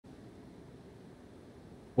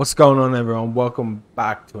What's going on, everyone? Welcome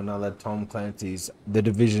back to another Tom Clancy's The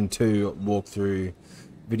Division 2 walkthrough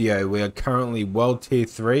video. We are currently World Tier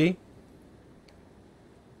 3,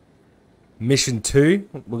 Mission 2.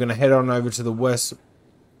 We're going to head on over to the West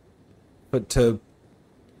Potomac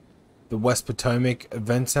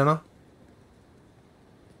Event Center,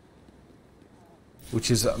 which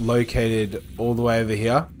is located all the way over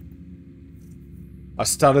here. I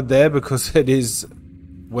started there because it is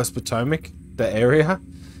West Potomac, the area.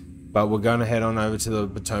 But we're going to head on over to the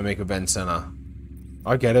Potomac Event Center.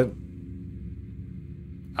 I get it.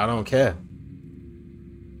 I don't care.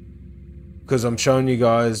 Because I'm showing you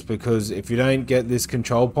guys, because if you don't get this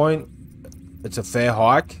control point, it's a fair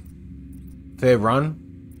hike, fair run.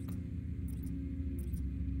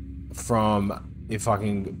 From, if I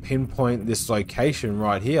can pinpoint this location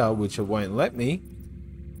right here, which it won't let me,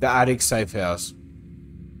 the Attic Safe House.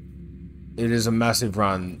 It is a massive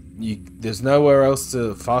run. There's nowhere else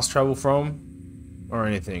to fast travel from or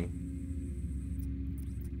anything.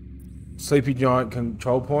 Sleepy Giant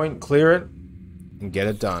control point, clear it and get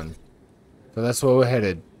it done. So that's where we're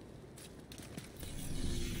headed.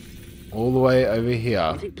 All the way over here.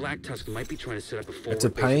 I think Black Tusk might be trying to set up a forward it's a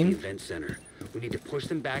pain, base at the event center. We need to push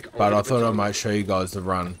them back. But I thought I might show you guys the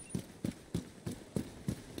run.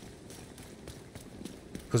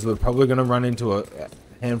 Because we're probably going to run into a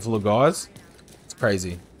handful of guys. It's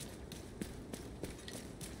crazy.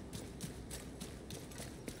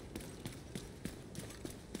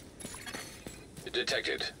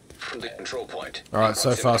 Detected from the control point. Alright,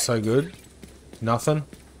 so far so good. Nothing.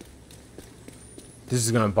 This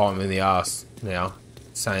is going to bite me in the ass now,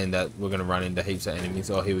 saying that we're going to run into heaps of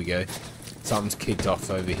enemies. Oh, here we go. Something's kicked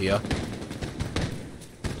off over here.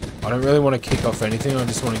 I don't really want to kick off anything. I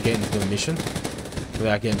just want to get into the mission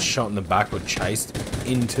without getting shot in the back or chased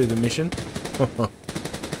into the mission.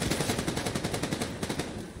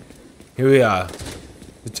 Here we are.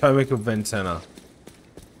 Potomac Event Center.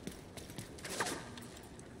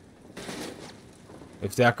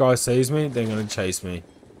 If that guy sees me, they're going to chase me.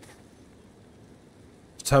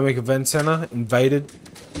 Potomac Event Center, invaded.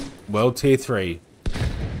 World Tier 3.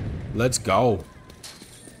 Let's go.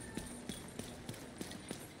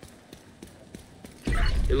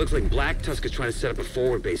 It looks like Black Tusk is trying to set up a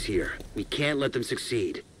forward base here. We can't let them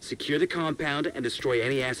succeed. Secure the compound and destroy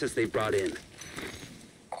any assets they've brought in.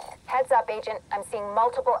 Heads up, Agent. I'm seeing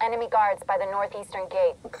multiple enemy guards by the northeastern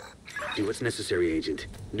gate. Do what's necessary, Agent.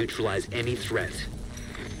 Neutralize any threat.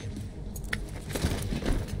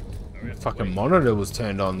 Fucking monitor was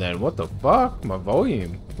turned on then. What the fuck? My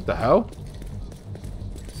volume. What the hell?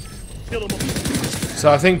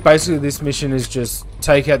 So I think basically this mission is just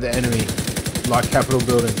take out the enemy. Like Capitol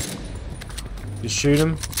Building. Just shoot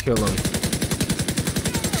him, kill him.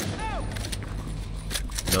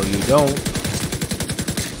 No, you don't.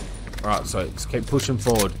 Alright, so just keep pushing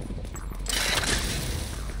forward.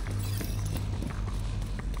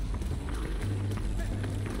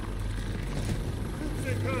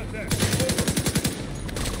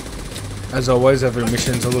 As always, every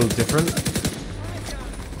mission's a little different.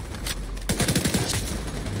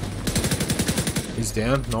 He's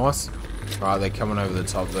down, nice. Right, they're coming over the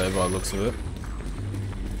top there by the looks of it.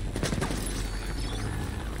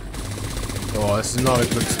 Oh, this is not a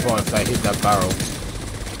good spot if they hit that barrel.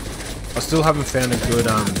 I still haven't found a good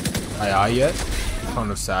AR yet. Kind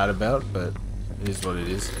of sad about, but it is what it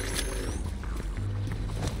is.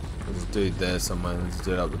 There's a dude there somewhere. There's a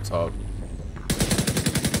dude up the top.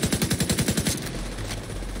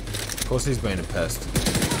 Of course he's been a pest.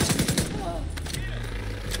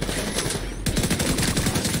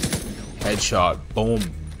 Headshot. Boom.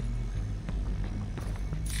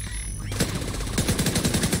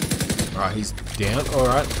 Alright, he's down.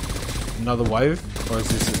 Alright. Another wave? Or is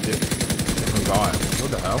this a different guy?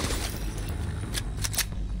 What the hell?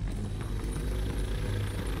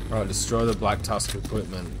 Alright, destroy the Black Tusk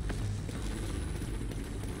equipment.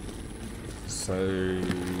 So...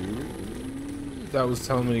 that was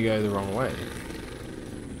telling me to go the wrong way.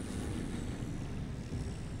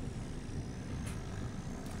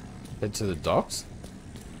 Head to the docks?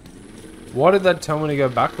 Why did that tell me to go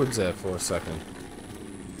backwards there for a second?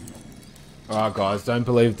 Alright guys, don't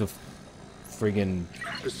believe the friggin'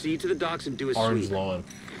 Proceed to the docks and do a orange sweep. line.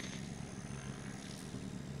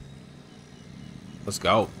 Let's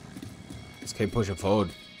go. Let's keep pushing forward.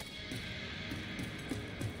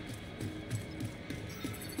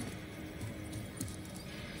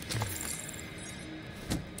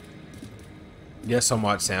 Yes, I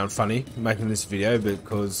might sound funny making this video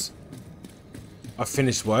because I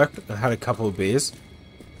finished work and had a couple of beers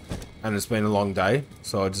and it's been a long day,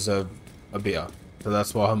 so I deserve a beer. So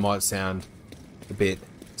that's why I might sound a bit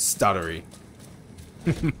Stuttery.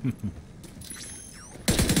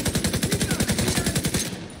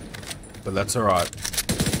 But that's alright.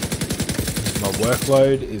 My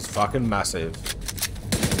workload is fucking massive.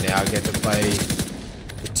 Now I get to play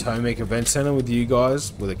the Potomac Event Center with you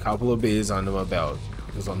guys with a couple of beers under my belt.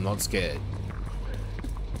 Because I'm not scared.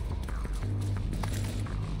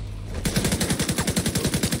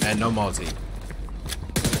 And no multi.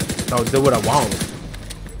 I'll do what I want.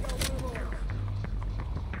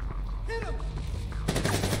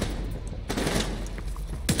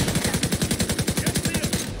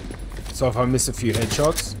 So if I miss a few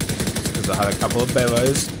headshots, it's because I had a couple of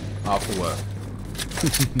bellows after work.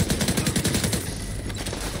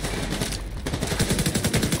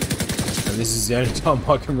 And this is the only time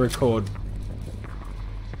I can record.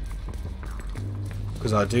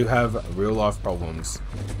 Because I do have real life problems.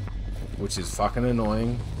 Which is fucking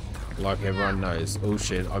annoying. Like everyone knows. Oh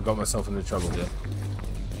shit, I got myself into trouble here.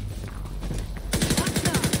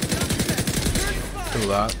 Kill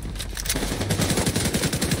that.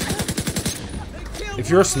 If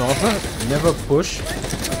you're a sniper, never push,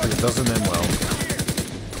 because it doesn't end well.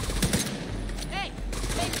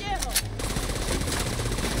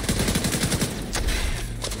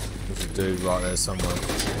 There's a dude right there somewhere.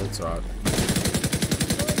 That's alright.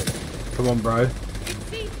 Come on, bro.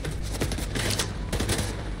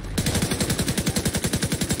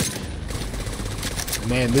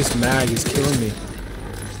 Man, this mag is killing me.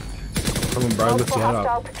 Come on, bro, lift your head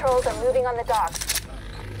Hostile up. patrols are moving on the docks.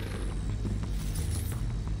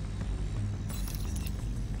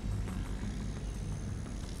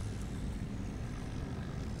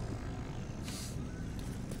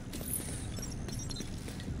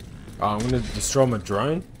 I'm gonna destroy my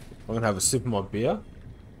drone. I'm gonna have a sip of my beer.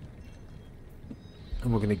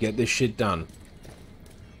 And we're gonna get this shit done.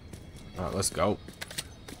 Alright, let's go.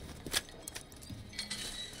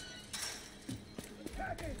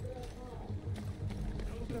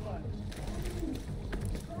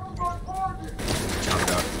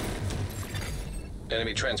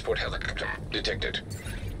 Enemy transport helicopter detected.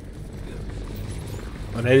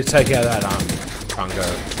 I need to take out that Tungo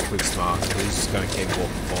quick smart. He's just gonna keep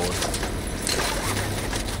walking forward.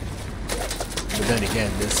 But then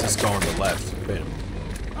again, this is going to the left. Beat him.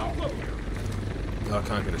 No, I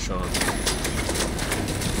can't get a shot on him.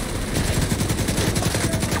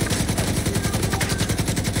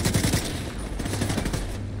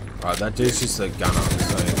 Alright, that dude's just a gunner,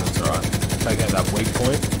 so that's alright. Take out that weak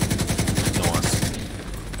point. Nice.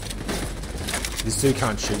 This dude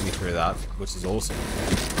can't shoot me through that, which is awesome.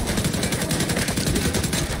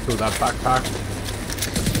 Kill that backpack.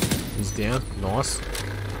 He's down. Nice.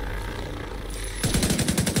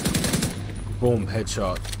 Boom,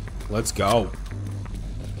 headshot. Let's go.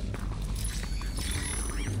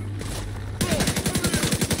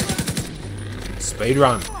 Speed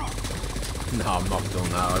run. No, I'm not doing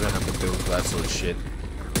that. I don't have the build for that sort of shit.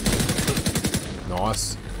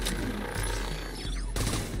 Nice.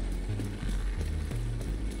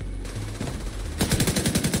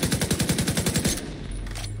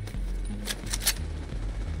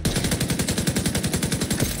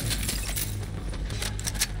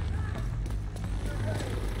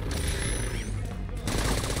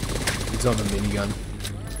 He's on the minigun.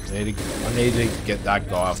 I need to get that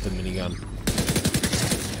guy off the minigun.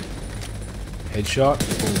 Headshot.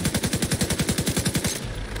 Boom.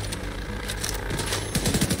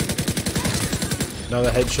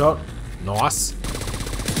 Another headshot. Nice.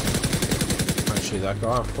 Can't shoot that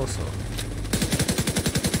guy, of course not.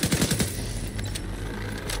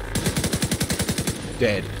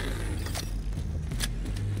 Dead.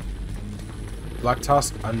 Black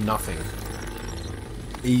Tusk are nothing.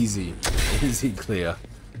 Easy. Easy clear.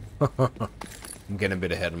 I'm getting a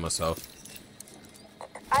bit ahead of myself.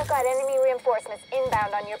 I've got enemy reinforcements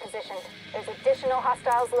inbound on your position. There's additional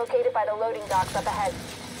hostiles located by the loading docks up ahead.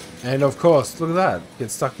 And of course, look at that.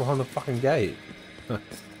 Get stuck behind the fucking gate.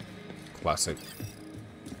 Classic.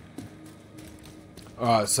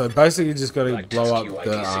 Alright, so basically just gotta blow up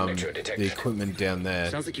the equipment down there.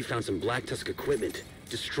 Sounds like you found some Black Tusk equipment.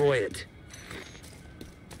 Destroy it.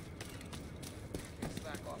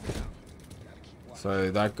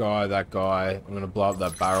 So that guy, I'm gonna blow up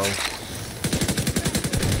that barrel.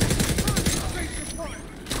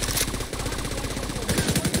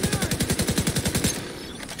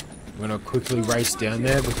 I'm gonna quickly race down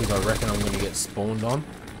there because I reckon I'm gonna get spawned on.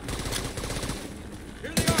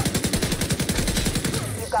 You've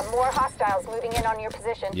got more hostiles moving in on your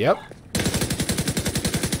position. Yep.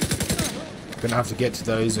 Gonna have to get to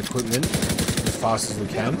those equipment as fast as we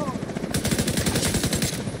can.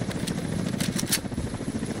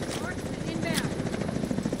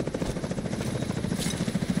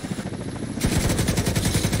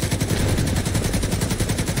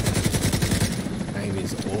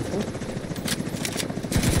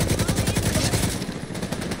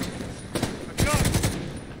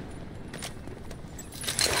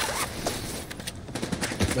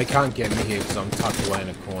 They can't get me here because I'm tucked away in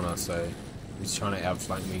a corner, so he's trying to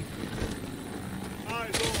outflank me.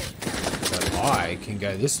 But I can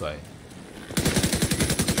go this way.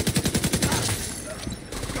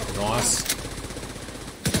 Nice.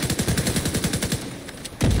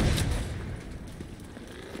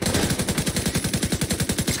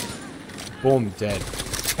 Boom, dead.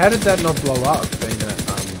 How did that not blow up? Being a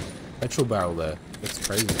petrol barrel there. That's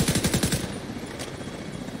crazy.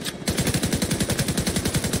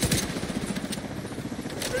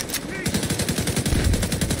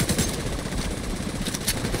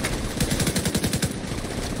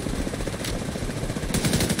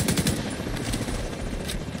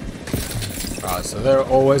 Alright, so they're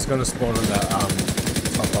always going to spawn on that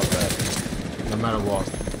top up there, no matter what.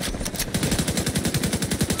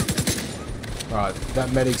 Alright,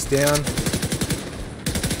 that medic's down.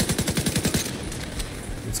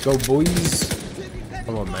 Let's go, boys.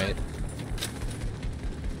 Come on, mate.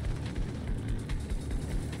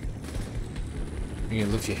 You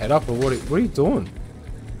gonna lift your head up, or what are you doing?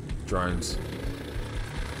 Drones.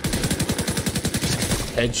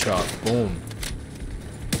 Headshot, boom.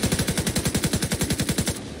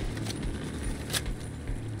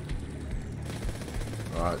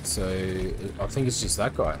 Alright, so I think it's just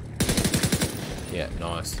that guy. Yeah,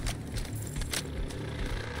 nice.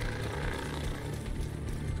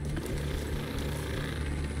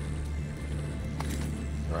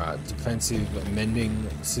 Alright, defensive mending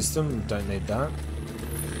system, don't need that.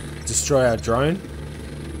 Destroy our drone.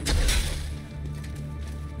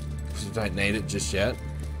 Because we don't need it just yet.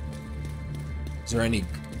 Is there any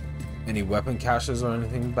weapon caches or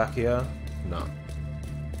anything back here? No.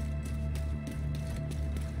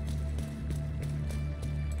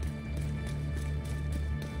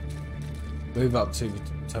 Move up to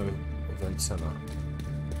Potomac Event Center.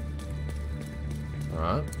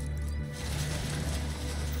 Alright.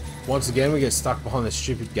 Once again, we get stuck behind the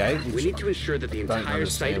stupid gate. We need to ensure that the entire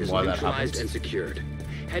site is neutralized and secured.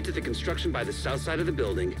 Head to the construction by the south side of the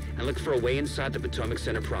building and look for a way inside the Potomac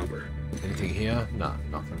Center proper. Anything here? No,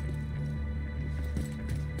 nothing.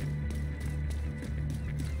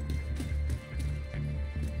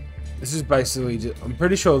 This is basically just, I'm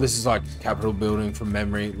pretty sure this is like Capitol building from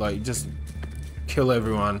memory. Like, just kill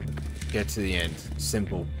everyone, get to the end.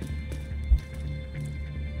 Simple.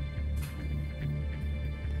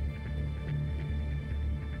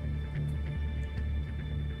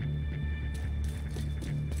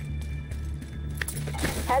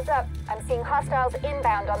 Heads up, I'm seeing hostiles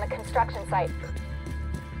inbound on the construction site.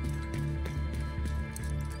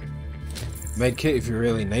 Medkit if you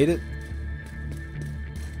really need it.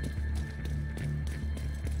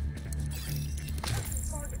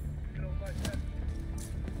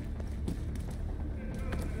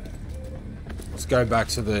 Let's go back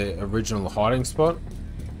to the original hiding spot.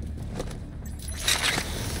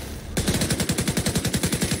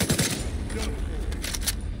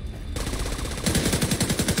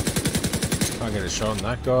 Can't get a shot on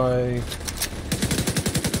that guy.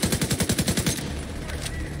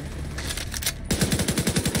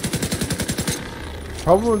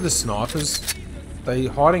 Problem with the snipers, they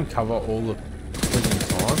hide in cover all the freaking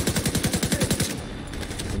time.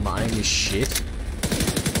 And my aim is shit.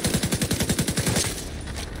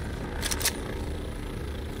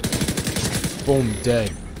 Boom,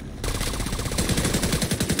 dead.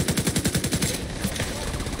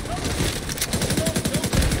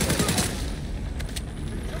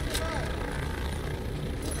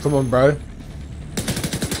 Come on, bro.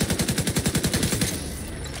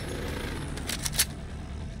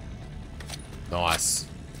 Nice.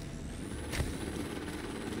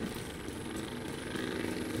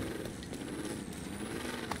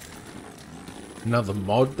 Another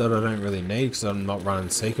mod that I don't really need because I'm not running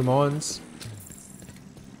seeker mines.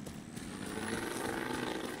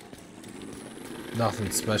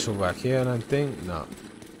 Nothing special back here, I don't think. No.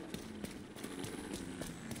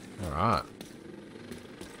 Alright.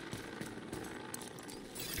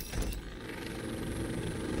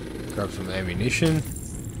 Grab some ammunition.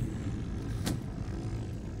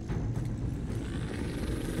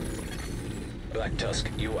 Black Tusk,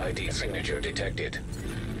 UID signature detected.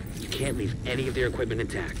 You can't leave any of their equipment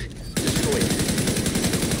intact. Destroy it.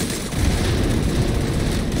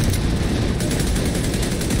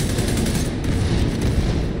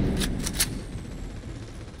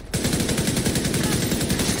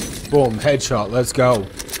 Boom, headshot, let's go.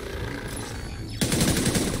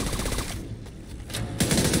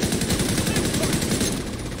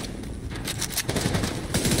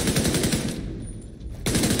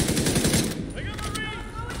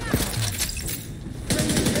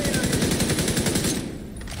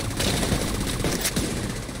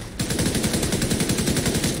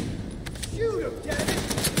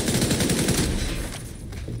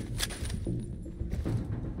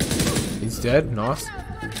 dead. Nice.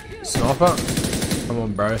 Sniper. Come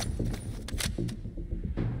on, bro.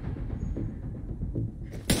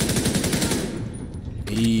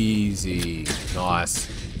 Easy. Nice.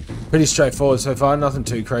 Pretty straightforward so far. Nothing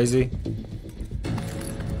too crazy.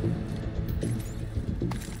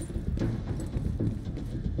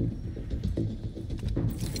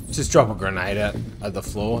 Just drop a grenade at the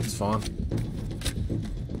floor. It's fine.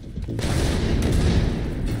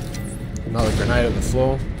 Another grenade at the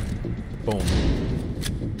floor. Boom.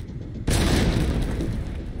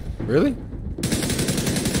 Really?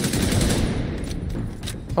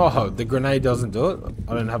 Oh, the grenade doesn't do it?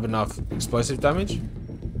 I don't have enough explosive damage?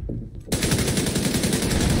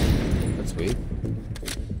 That's weird.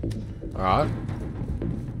 Alright.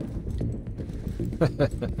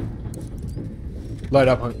 Load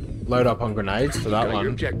up on grenades for that one.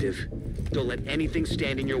 Your objective. Don't let anything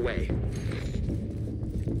stand in your way.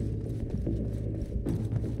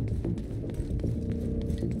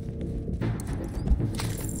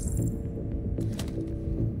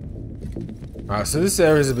 Alright, so this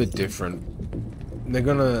area is a bit different. They're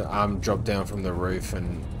gonna drop down from the roof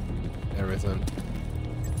and everything.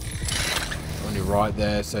 On your right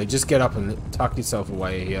there, so just get up and tuck yourself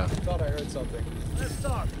away here. Thought I heard something. Let's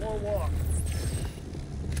talk. More walk.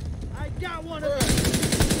 I got one of them.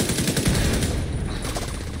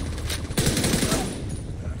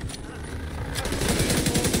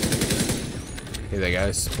 Here they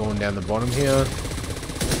go, spawn down the bottom here.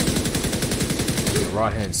 The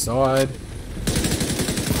right hand side.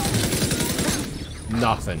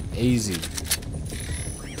 Nothing. Easy.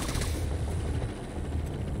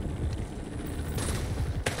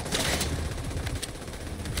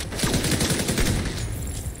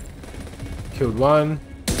 Killed one.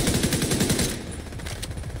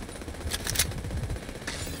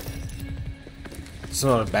 It's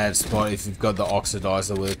not a bad spot if you've got the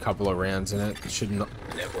oxidizer with a couple of rounds in it. It shouldn't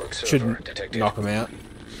knock them out.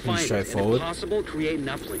 Pretty straightforward. If possible, create an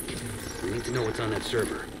uplink. We need to know what's on that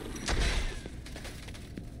server.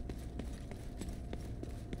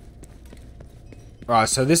 Alright,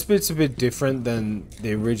 so this bit's a bit different than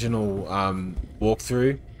the original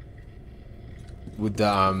walkthrough with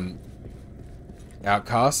the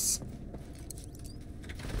outcasts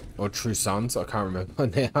or true sons. I can't remember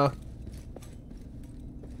now.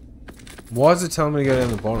 Why is it telling me to go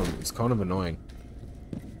down the bottom? It's kind of annoying.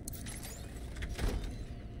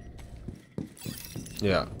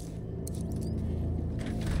 Yeah.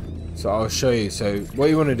 So I'll show you. So what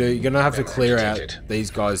you want to do, you're gonna have to clear out these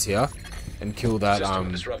guys here and kill that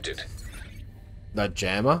that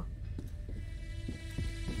jammer.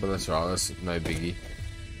 But that's right, that's no biggie.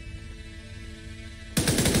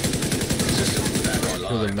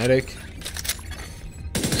 Kill the medic.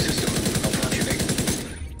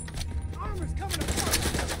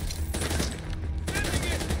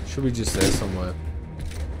 Should be just there somewhere.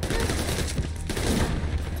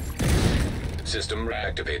 System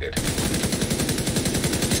reactivated.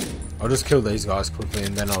 I'll just kill these guys quickly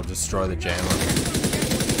and then I'll destroy the jammer.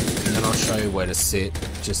 And then I'll show you where to sit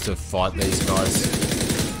just to fight these guys.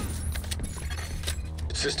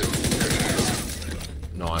 System.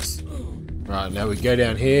 Nice. Right, now we go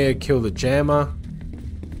down here, kill the jammer.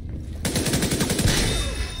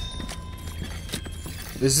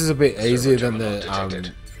 This is a bit easier than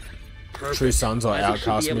the True Sons or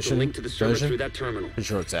Outcast mission version. Pretty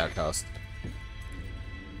sure it's Outcast.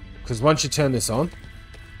 Because once you turn this on,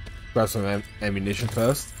 grab some ammunition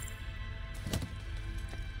first.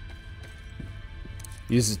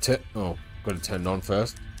 Use the got to turn it on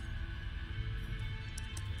first.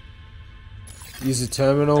 Use the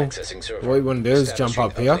terminal. What you want to do is jump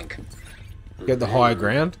up here, get the higher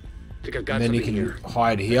ground, and then you can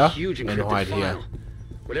hide here and hide here.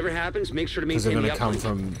 Whatever happens, make sure to because they're going to come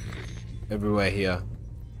from everywhere here.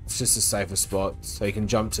 It's just a safer spot, so you can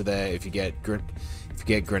jump to there if you get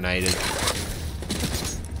grenaded.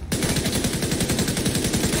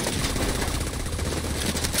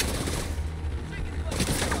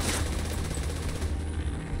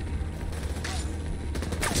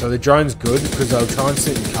 So the drone's good because they'll try and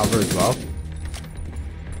sit in cover as well.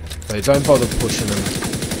 So don't bother pushing them.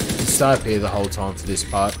 You stay up here the whole time for this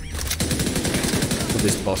part. For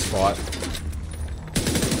this boss fight.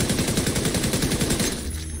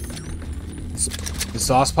 This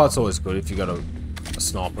last part's always good if you got a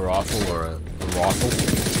sniper rifle or a rifle.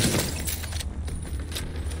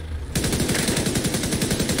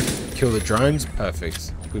 Kill the drones,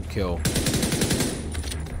 perfect. Good kill.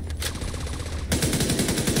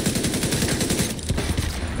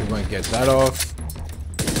 We won't get that off.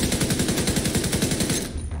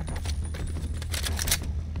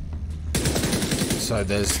 So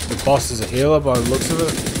there's the boss is a healer by the looks of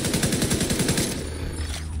it.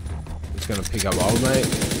 He's gonna pick up old mate.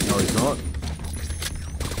 No, he's not.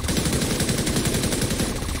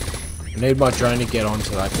 I need my drone to get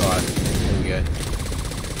onto that guy. There we go.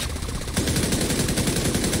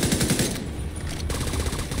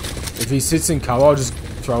 If he sits in cover, I'll just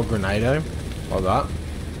throw a grenade at him like that.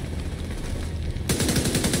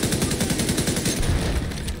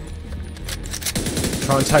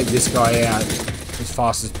 Try and take this guy out as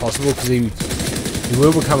fast as possible because he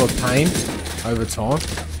will become a pain over time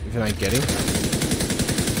if you don't get him.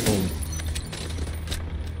 Boom.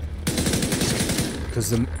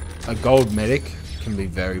 Because a gold medic can be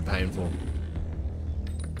very painful.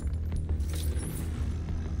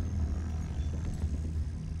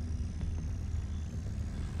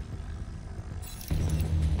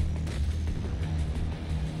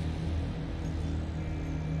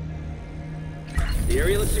 The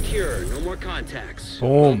area looks secure. No more contacts. Boom.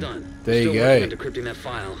 Well done. There you Still go. working on decrypting that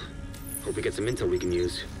file. Hope we get some intel we can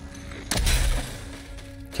use.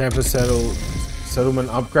 Camper settlement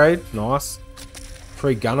upgrade. Nice.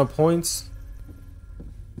 3 gunner points.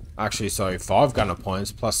 Actually, sorry, 5 gunner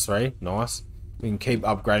points plus 3. Nice. We can keep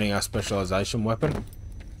upgrading our specialization weapon.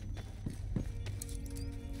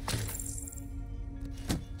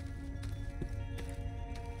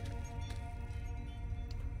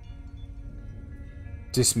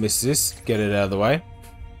 Dismiss this, get it out of the way.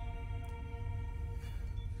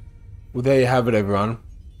 Well, there you have it, everyone.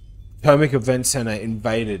 Potomac Event Center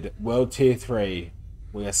invaded World Tier 3.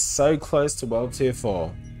 We are so close to World Tier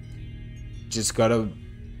 4. Just gotta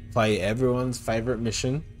play everyone's favorite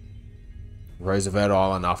mission, Roosevelt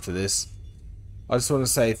Island, after this. I just want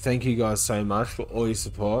to say thank you guys so much for all your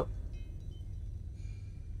support.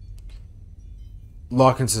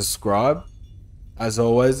 Like and subscribe. As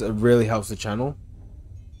always, it really helps the channel.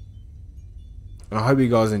 And I hope you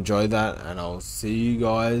guys enjoyed that, and I'll see you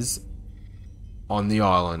guys on the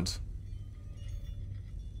island.